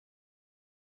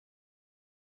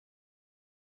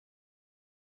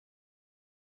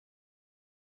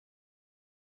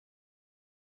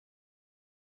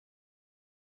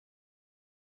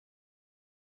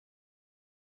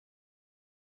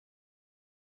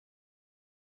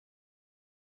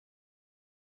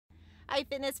Hi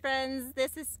fitness friends,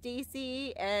 this is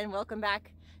Stacy and welcome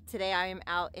back. Today I am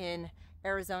out in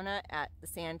Arizona at the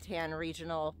Santan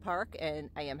Regional Park and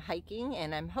I am hiking,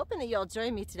 and I'm hoping that you'll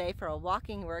join me today for a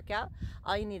walking workout.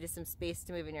 All you need is some space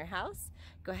to move in your house.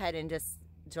 Go ahead and just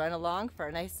join along for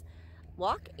a nice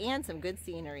walk and some good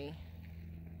scenery.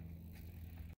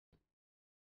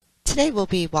 Today we'll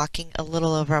be walking a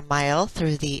little over a mile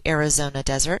through the Arizona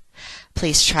desert.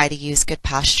 Please try to use good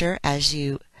posture as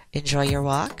you enjoy your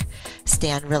walk.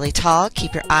 Stand really tall,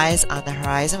 keep your eyes on the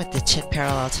horizon with the chin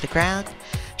parallel to the ground,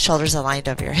 shoulders aligned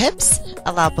over your hips,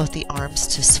 allow both the arms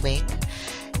to swing,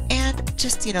 and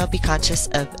just, be conscious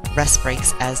of rest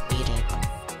breaks as needed.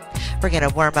 We're going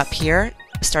to warm up here,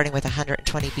 starting with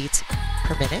 120 beats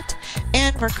per minute,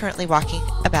 and we're currently walking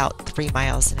about 3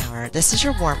 miles an hour. This is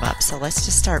your warm-up, so let's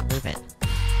just start moving.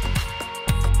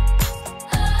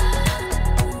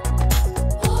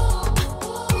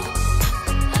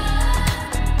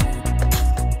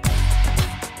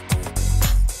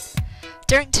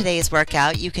 During today's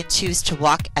workout, you can choose to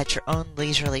walk at your own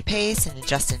leisurely pace and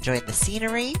just enjoy the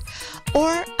scenery,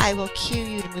 or I will cue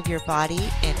you to move your body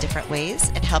in different ways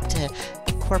and help to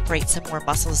incorporate some more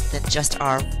muscles than just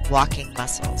our walking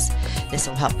muscles. This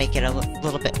will help make it a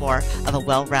little bit more of a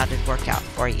well-rounded workout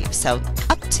for you. So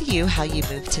up to you how you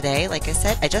move today. Like I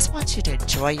said, I just want you to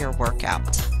enjoy your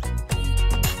workout.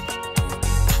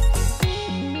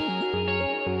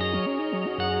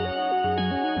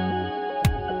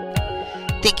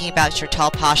 Thinking about your tall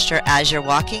posture as you're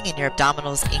walking and your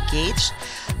abdominals engaged,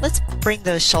 let's bring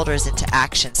those shoulders into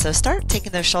action. So start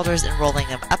taking those shoulders and rolling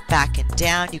them up, back, and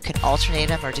down. You can alternate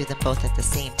them or do them both at the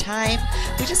same time.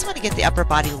 We just want to get the upper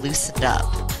body loosened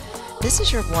up. This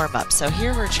is your warm-up. So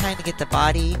here we're trying to get the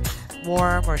body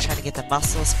warm. We're trying to get the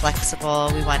muscles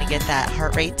flexible. We want to get that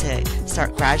heart rate to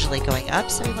start gradually going up.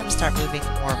 So we want to start moving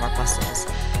more and more muscles.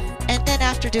 And then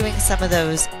after doing some of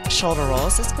those shoulder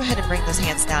rolls, let's go ahead and bring those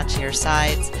hands down to your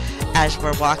sides as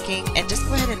we're walking, and just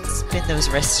go ahead and spin those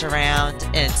wrists around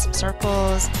in some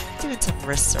circles, doing some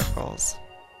wrist circles.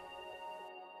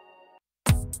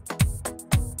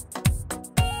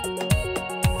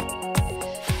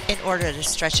 In order to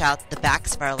stretch out the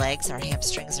backs of our legs, our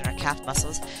hamstrings, and our calf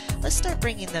muscles, let's start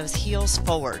bringing those heels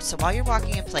forward. So while you're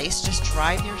walking in place, just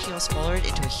drive your heels forward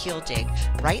into a heel dig.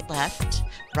 Right, left,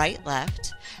 right,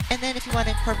 left. And then if you want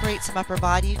to incorporate some upper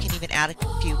body, you can even add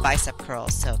a few bicep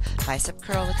curls. So bicep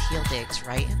curl with heel digs,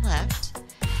 right and left.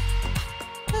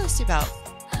 Now let's do about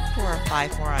 4 or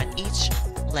 5 more on each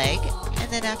leg.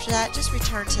 And then after that, just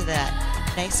return to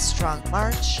that nice strong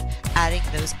march, adding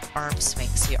those arm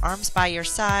swings. So your arms by your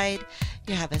side,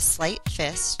 you have a slight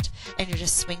fist, and you're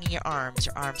just swinging your arms.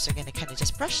 Your arms are going to kind of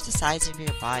just brush the sides of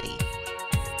your body.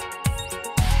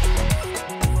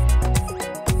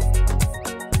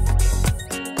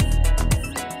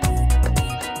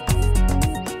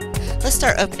 Let's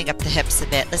start opening up the hips a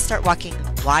bit. Let's start walking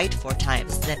wide 4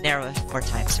 times, then narrow 4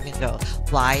 times. So we're going to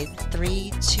go wide,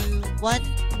 3, 2, 1,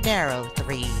 narrow,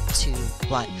 3, 2,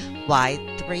 1,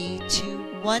 wide, 3, 2,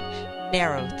 1,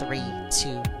 narrow, 3, 2,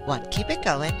 1. Keep it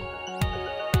going.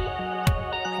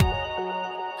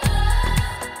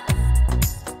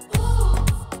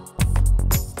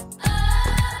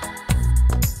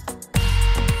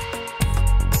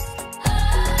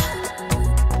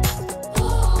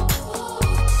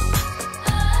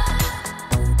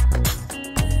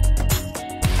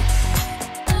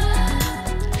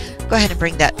 Go ahead and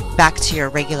bring that back to your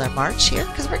regular march here,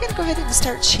 because we're going to go ahead and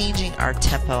start changing our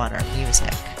tempo on our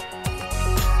music.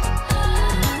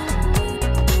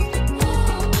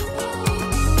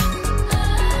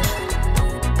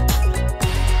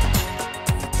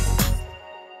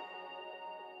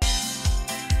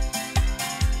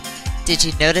 Did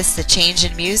you notice the change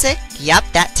in music? Yep,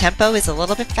 that tempo is a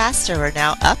little bit faster. We're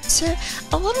now up to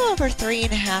a little over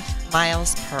 3.5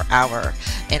 miles per hour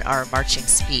in our marching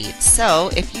speed. So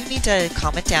if you need to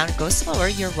calm it down and go slower,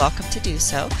 you're welcome to do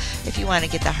so. If you want to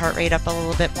get the heart rate up a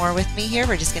little bit more with me here,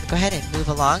 we're just going to go ahead and move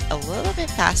along a little bit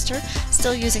faster,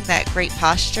 still using that great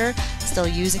posture, still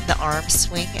using the arm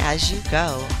swing as you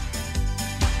go.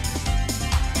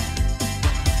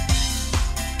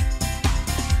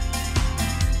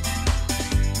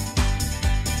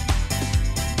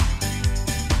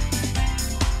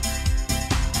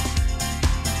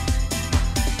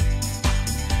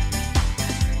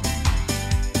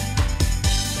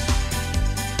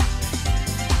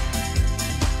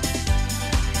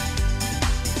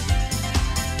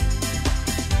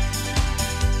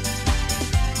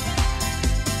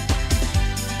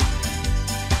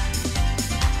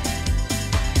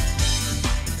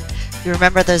 You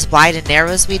remember those wide and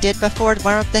narrows we did before to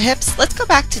warm up the hips? Let's go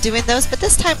back to doing those, but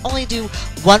this time only do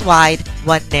one wide,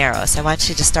 one narrow. So I want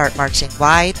you to start marching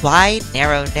wide, wide,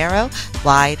 narrow, narrow,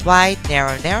 wide, wide,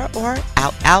 narrow, narrow, or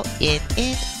out, out, in,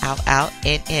 out,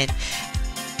 in.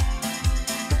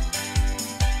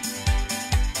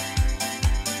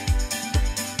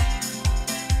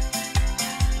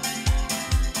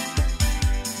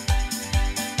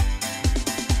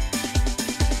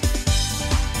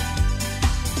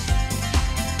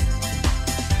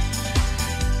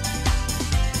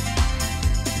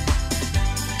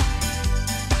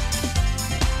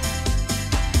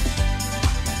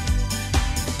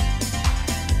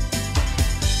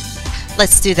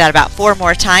 Let's do that about 4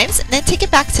 more times and then take it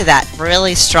back to that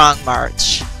really strong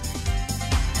march.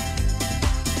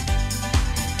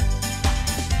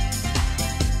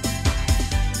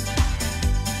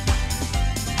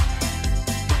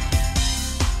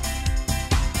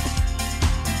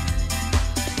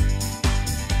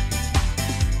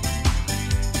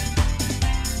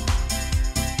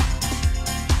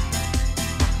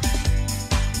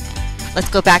 Let's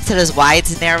go back to those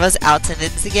wides and narrows, outs and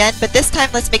ins again, but this time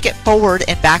let's make it forward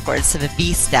and backwards, so the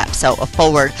V step. So a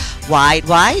forward, wide,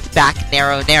 wide, back,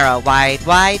 narrow, narrow, wide,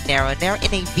 wide, narrow, narrow,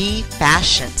 in a V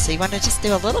fashion. So you want to just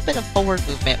do a little bit of forward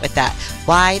movement with that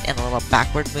wide and a little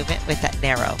backward movement with that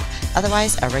narrow.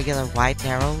 Otherwise, a regular wide,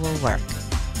 narrow will work.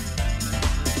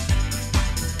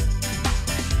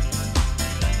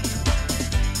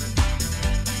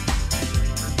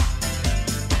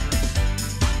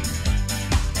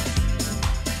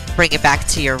 Bring it back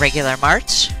to your regular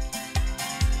march.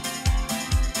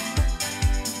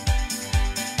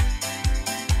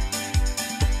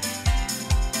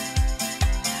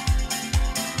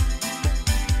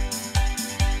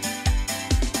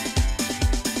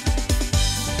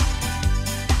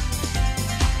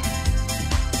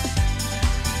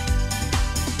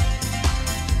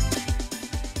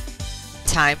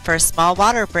 Time for a small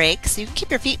water break, so you can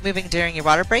keep your feet moving during your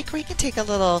water break, or you can take a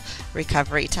little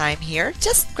recovery time here.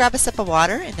 Just grab a sip of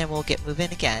water and then we'll get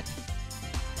moving again.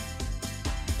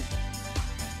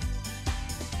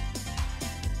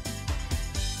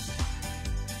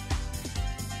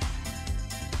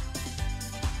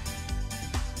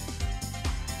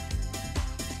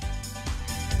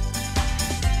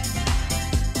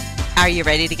 Are you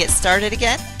ready to get started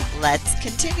again? Let's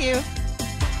continue.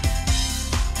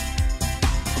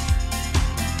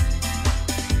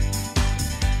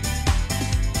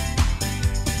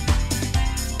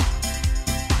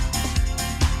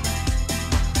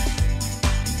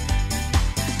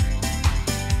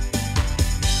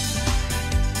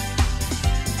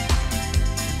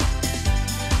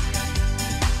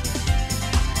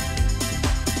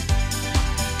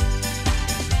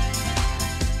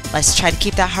 Let's try to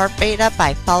keep that heart rate up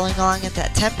by following along at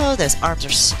that tempo. Those arms are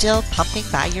still pumping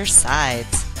by your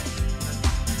sides.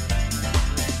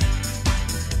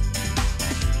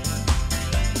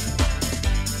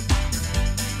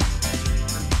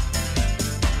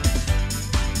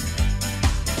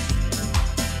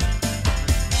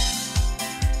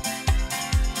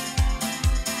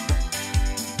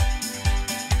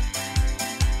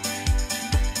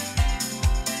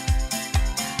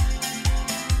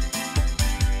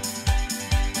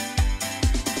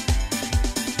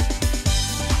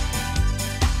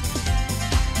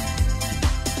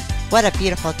 What a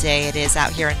beautiful day it is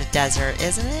out here in the desert,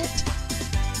 isn't it?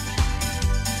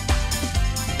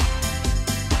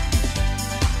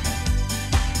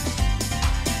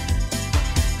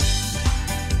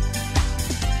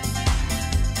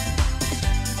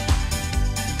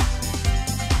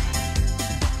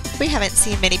 We haven't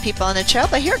seen many people on the trail,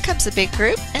 but here comes a big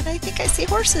group, and I think I see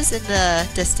horses in the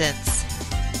distance.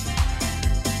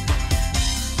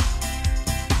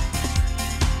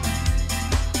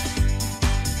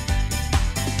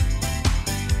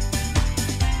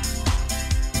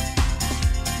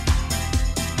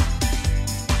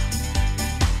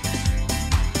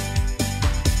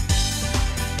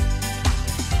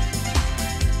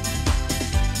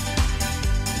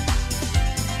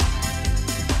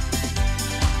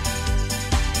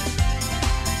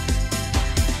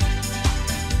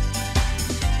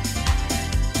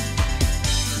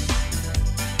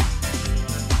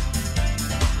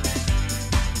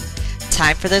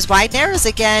 Time for those wide narrows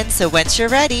again. So once you're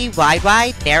ready, wide,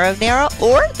 wide, narrow, narrow,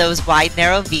 or those wide,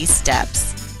 narrow V steps.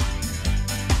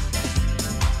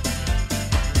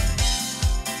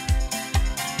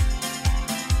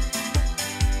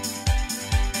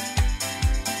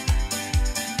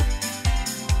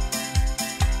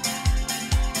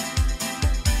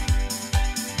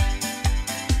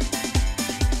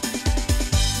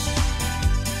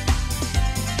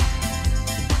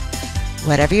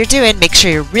 Whatever you're doing, make sure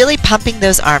you're really pumping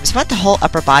those arms. You want the whole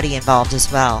upper body involved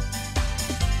as well.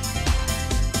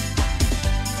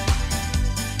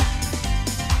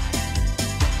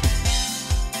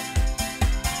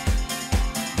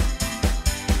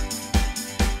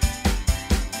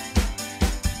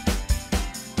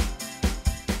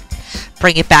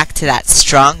 Bring it back to that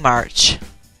strong march.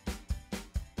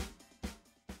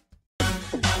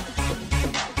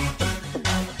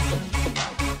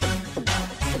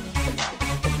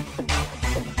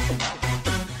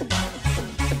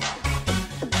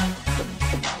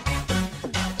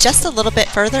 Just a little bit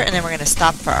further, and then we're going to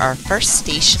stop for our first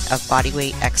station of body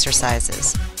weight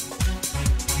exercises.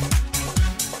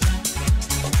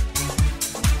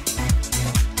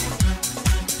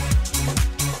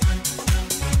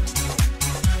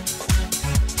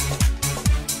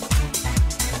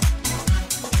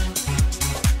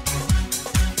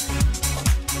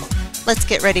 Let's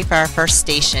get ready for our first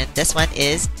station. This one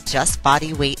is just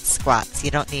body weight squats. You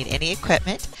don't need any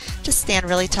equipment. Just stand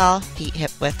really tall, feet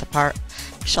hip width apart,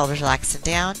 shoulders relaxed and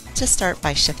down. Just start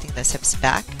by shifting those hips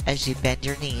back as you bend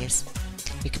your knees.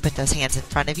 You can put those hands in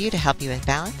front of you to help you with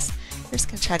balance. We're just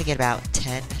going to try to get about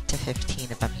 10 to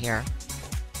 15 of them here.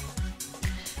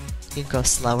 You can go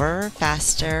slower or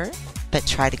faster, but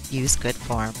try to use good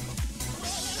form.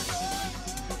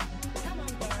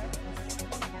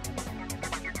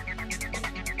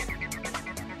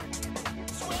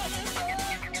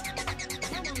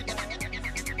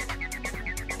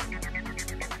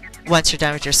 Once you're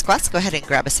done with your squats, go ahead and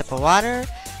grab a sip of water.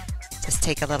 Just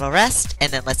take a little rest,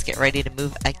 and then let's get ready to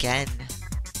move again.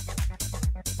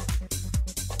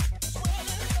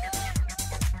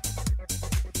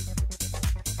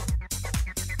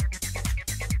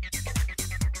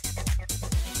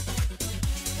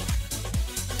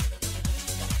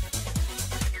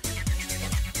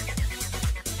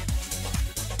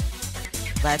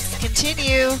 Let's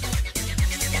continue.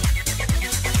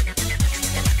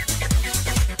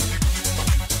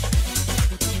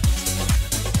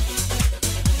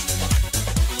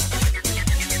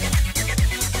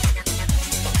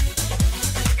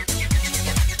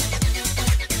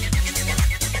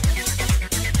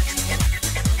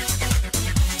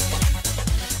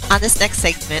 On this next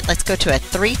segment, let's go to a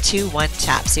 3-2-1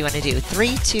 tap. So you want to do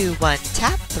 3-2-1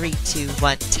 tap,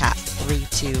 3-2-1 tap,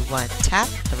 3-2-1 tap,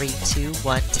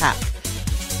 3-2-1 tap.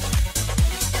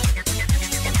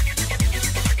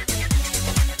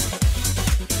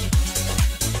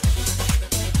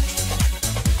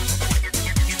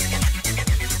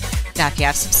 Now if you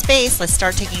have some space, let's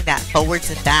start taking that forwards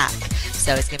and back.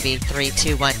 So it's going to be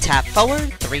 3-2-1 tap forward,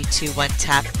 3-2-1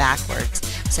 tap backwards.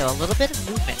 So a little bit of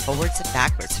movement forwards and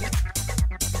backwards here.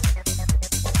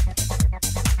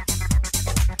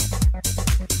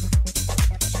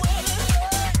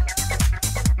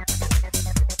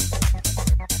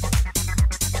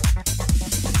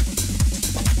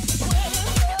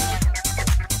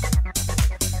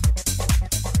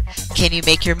 Can you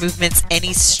make your movements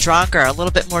any stronger, a little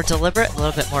bit more deliberate, a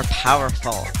little bit more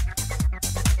powerful?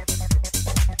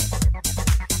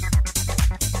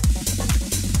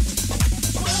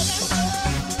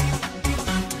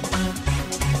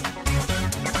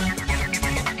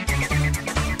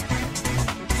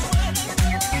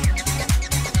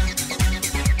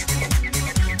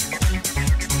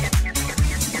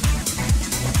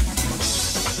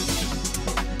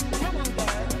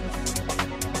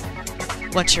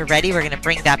 Once you're ready, we're going to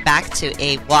bring that back to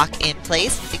a walk in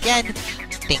place. Again,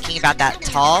 thinking about that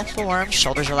tall form,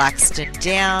 shoulders relaxed and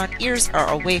down, ears are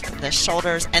away from the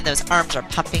shoulders, and those arms are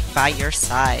pumping by your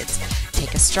sides.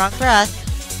 Take a strong breath.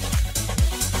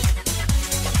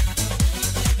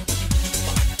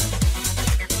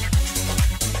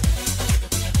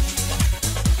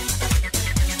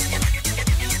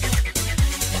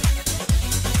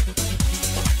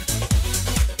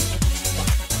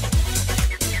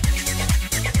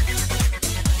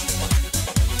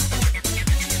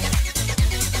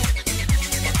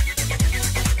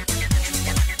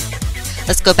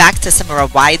 Let's go back to some of our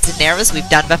wides and narrows we've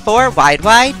done before. Wide,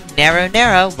 wide, narrow,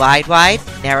 narrow, wide, wide,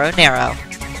 narrow, narrow.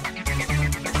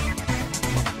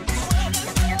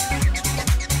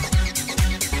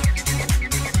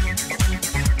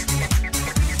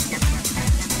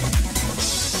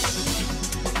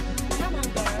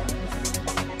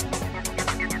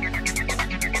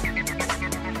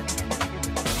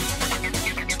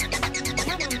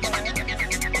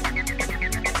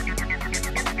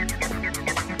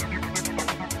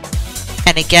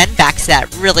 And again, back to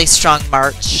that really strong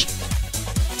march.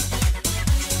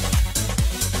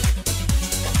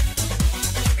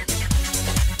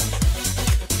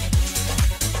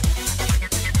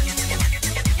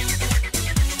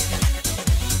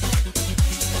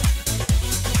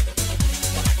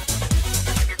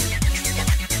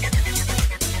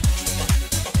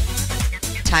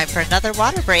 time for another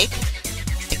water break.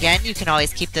 Again, you can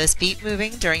always keep those feet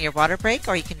moving during your water break,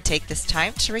 or you can take this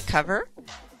time to recover.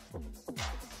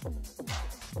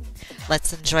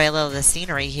 Let's enjoy a little of the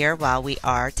scenery here while we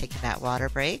are taking that water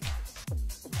break.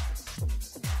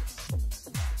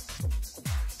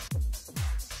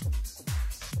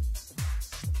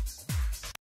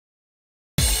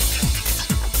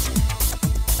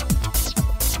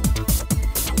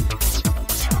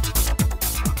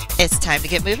 It's time to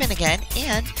get moving again,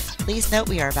 and please note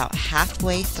we are about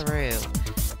halfway through.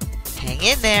 Hang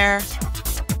in there.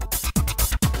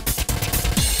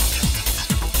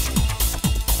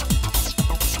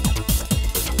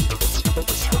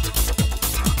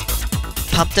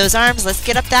 Pump those arms, let's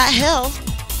get up that hill.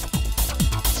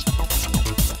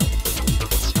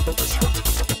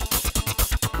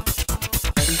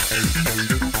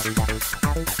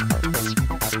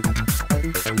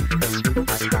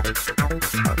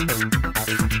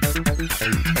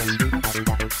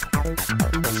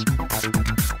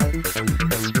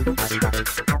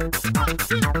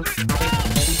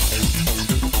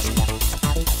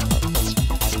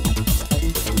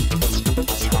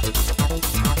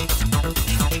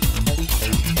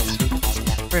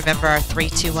 Remember our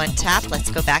 3-2-1 tap. Let's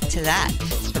go back to that.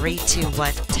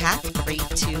 3-2-1 tap,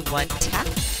 3-2-1 tap.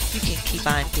 You can keep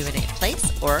on doing it in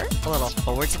place or a little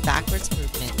forwards and backwards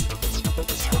movement.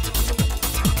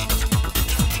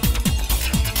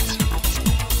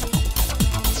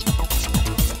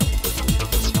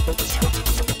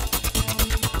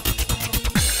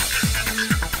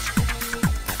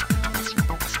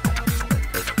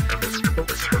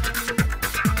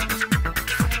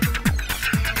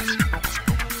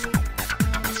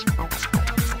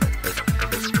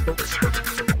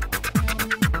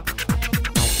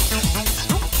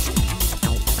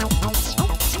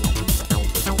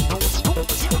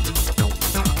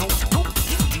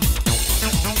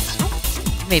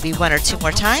 Maybe 1 or 2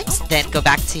 more times, then go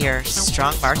back to your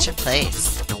strong march in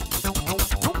place.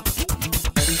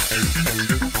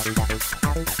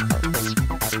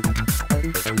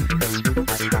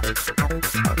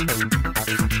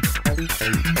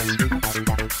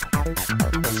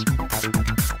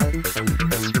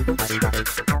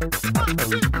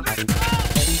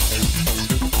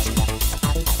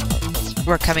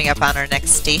 We're coming up on our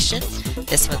next station.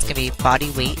 This one's going to be body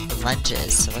weight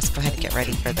lunges. So let's go ahead and get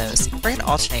ready for those. We're going to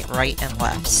alternate right and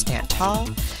left. Stand tall,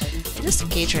 just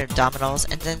engage your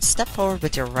abdominals, and then step forward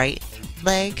with your right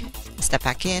leg, step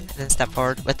back in, and then step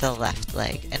forward with the left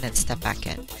leg, and then step back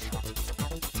in.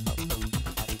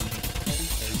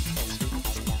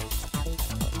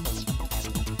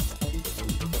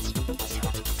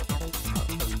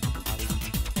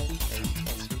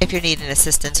 If you're needing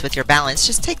assistance with your balance,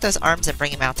 just take those arms and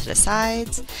bring them out to the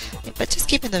sides, but just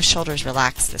keeping those shoulders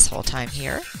relaxed this whole time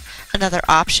here. Another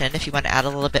option, if you want to add a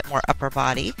little bit more upper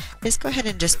body, is go ahead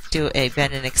and just do a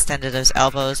bend and extend of those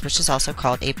elbows, which is also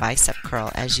called a bicep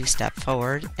curl, as you step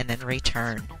forward and then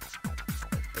return.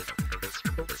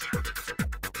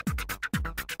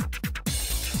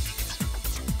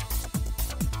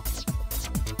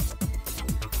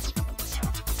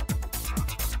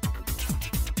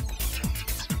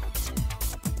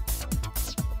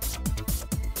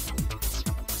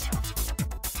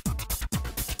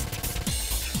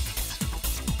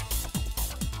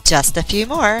 Just a few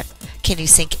more. Can you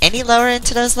sink any lower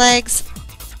into those legs?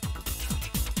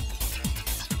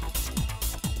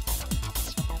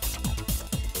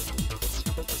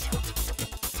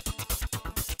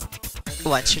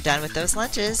 Once you're done with those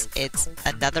lunges, it's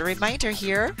another reminder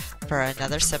here for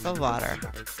another sip of water.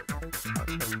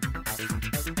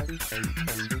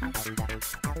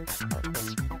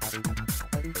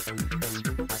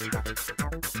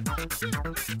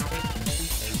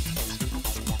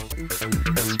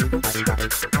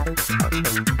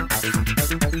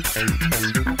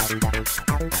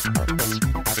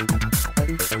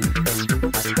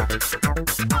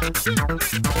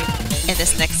 In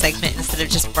this next segment, instead of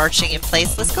just marching in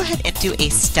place, let's go ahead and do a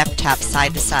step tap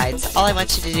side to side. So all I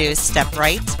want you to do is step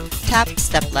right, tap,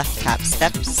 step left, tap,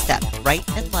 step, step, right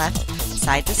and left,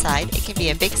 side to side. It can be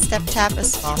a big step tap, a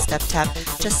small step tap,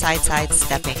 just side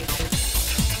stepping.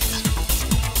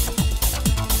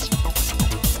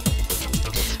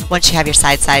 Once you have your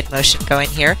side motion going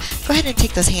here, go ahead and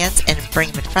take those hands and bring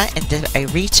them in front and do a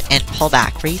reach and pull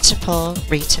back. Reach and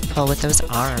pull with those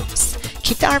arms.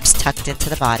 Keep the arms tucked into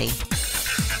the body.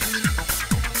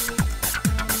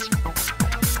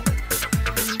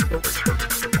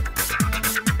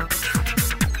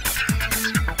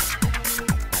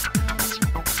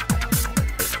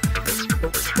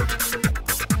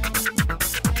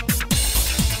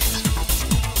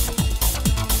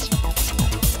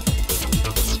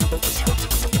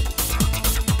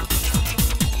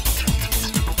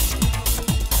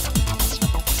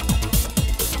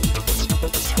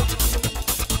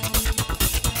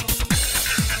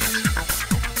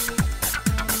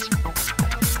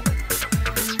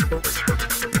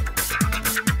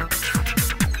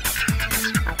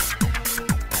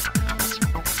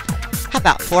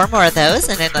 About 4 more of those,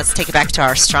 and then let's take it back to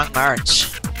our strong march.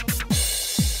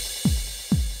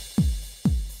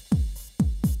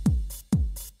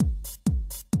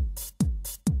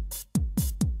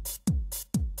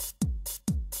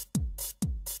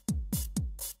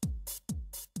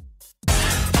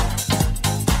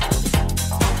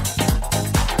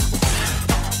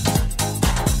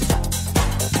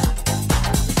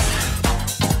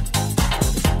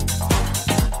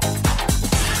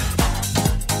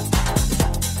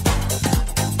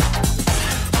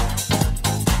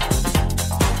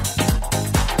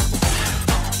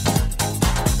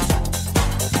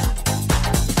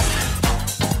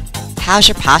 How's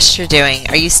your posture doing?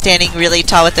 Are you standing really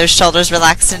tall with those shoulders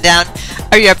relaxed and down?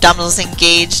 Are your abdominals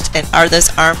engaged? And are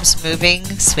those arms moving,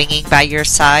 swinging by your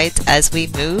sides as we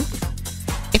move?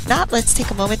 If not, let's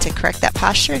take a moment to correct that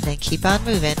posture and then keep on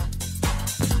moving.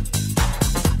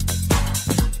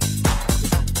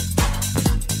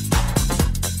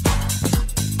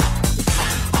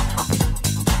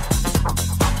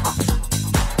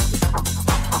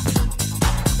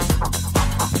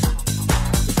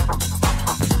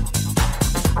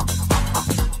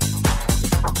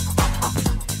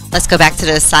 Let's go back to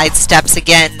those side steps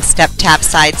again. Step, tap,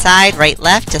 side, side, right,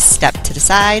 left. Just step to the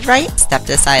side, right. Step to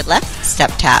the side, left. Step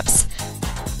taps.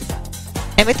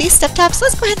 And with these step taps,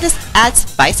 let's go ahead and just add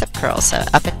some bicep curls. So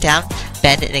up and down,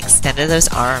 bend and extend to those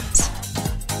arms.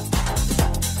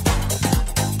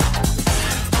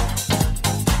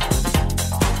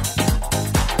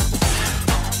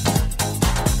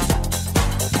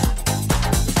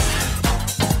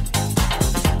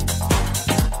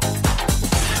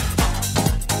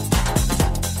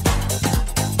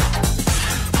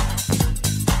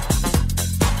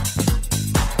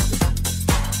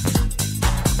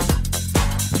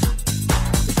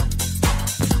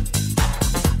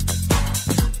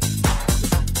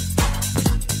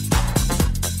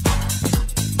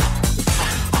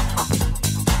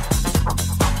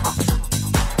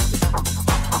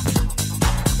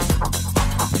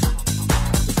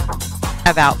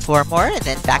 About 4 more, and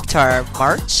then back to our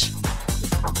march.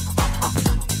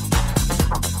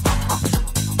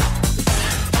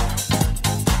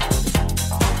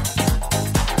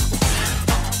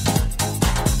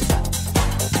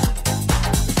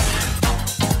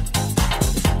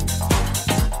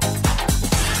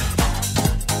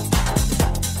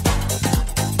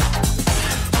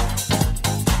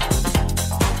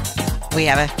 We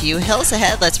have a few hills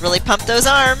ahead. Let's really pump those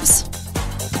arms.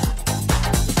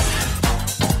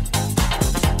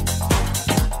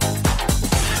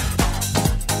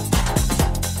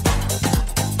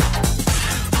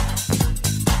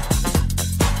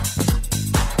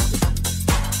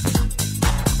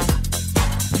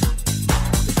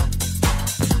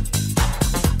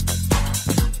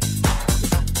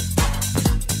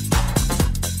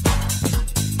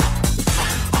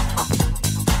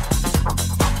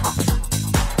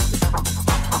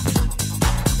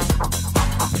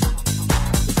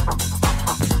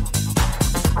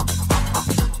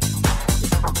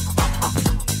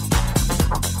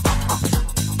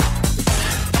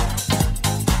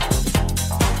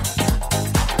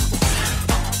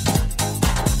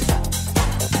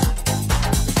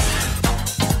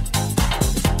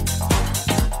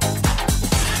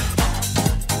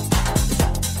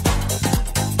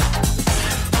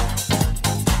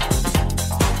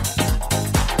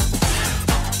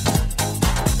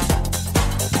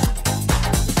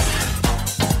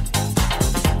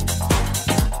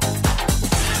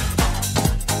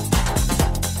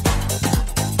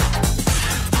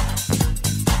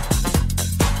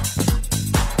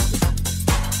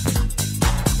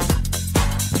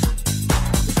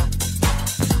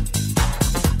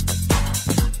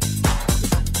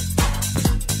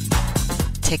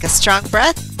 Take a strong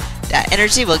breath. That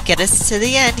energy will get us to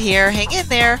the end here. Hang in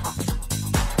there.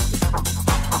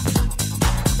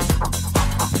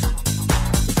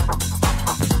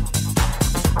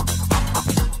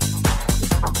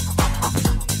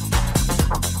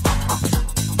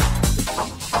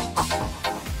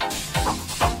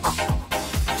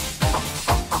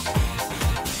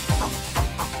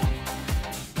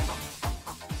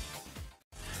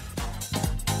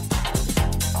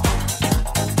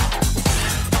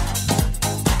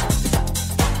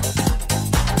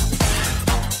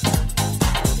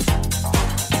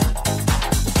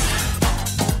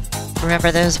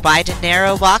 Remember those wide and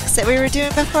narrow walks that we were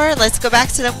doing before? Let's go back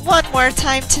to them one more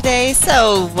time today.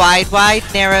 So wide, wide,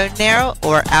 narrow, narrow,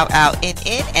 or out, out, in,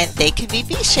 and they can be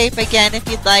V-shape again if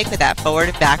you'd like with that forward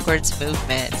and backwards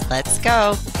movement. Let's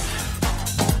go.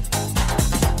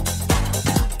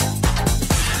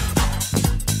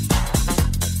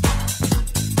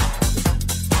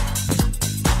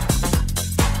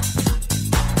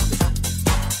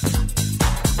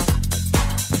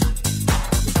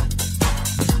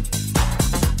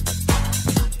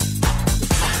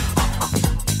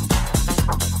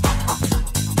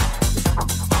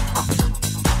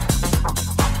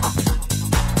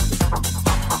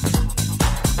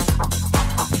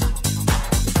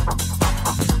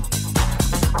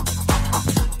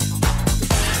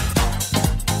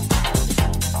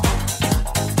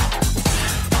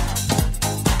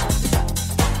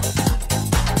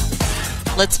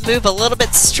 Let's move a little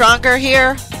bit stronger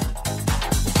here.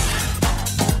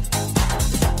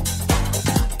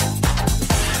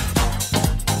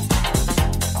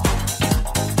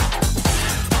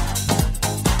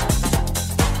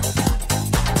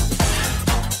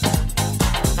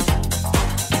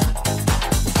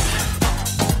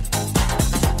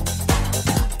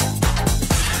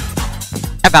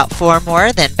 About 4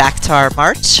 more, then back to our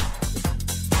march.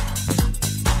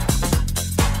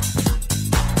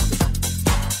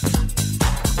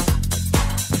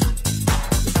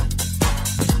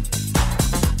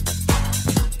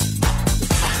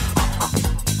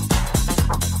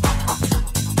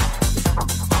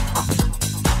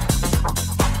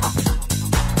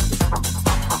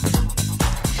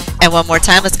 And one more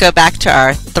time, let's go back to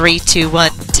our 3, 2,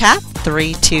 1 tap,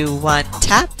 3, 2, 1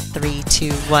 tap, 3,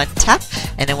 2, 1 tap.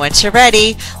 And then once you're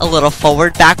ready, a little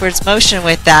forward backwards motion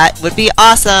with that would be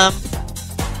awesome.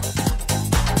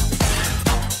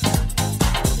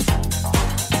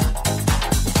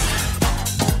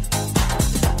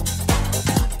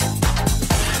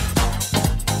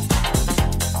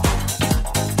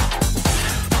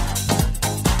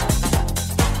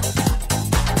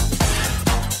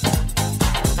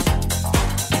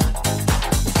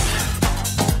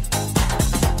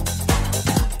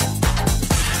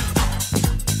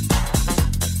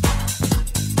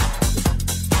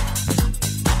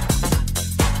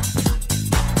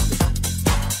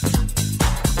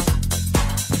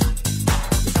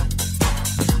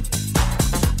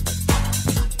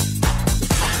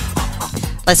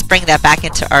 Let's bring that back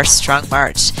into our strong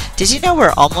march. Did you know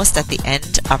we're almost at the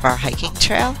end of our hiking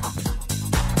trail?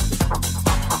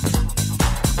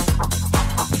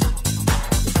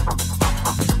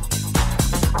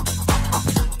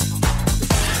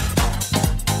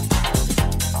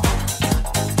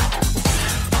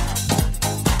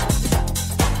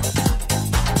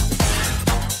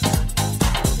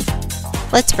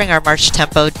 Let's bring our march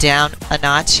tempo down a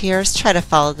notch here. Let's try to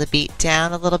follow the beat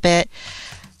down a little bit.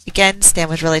 Again,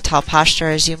 stand with really tall posture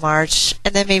as you march,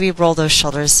 and then maybe roll those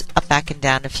shoulders up, back, and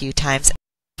down a few times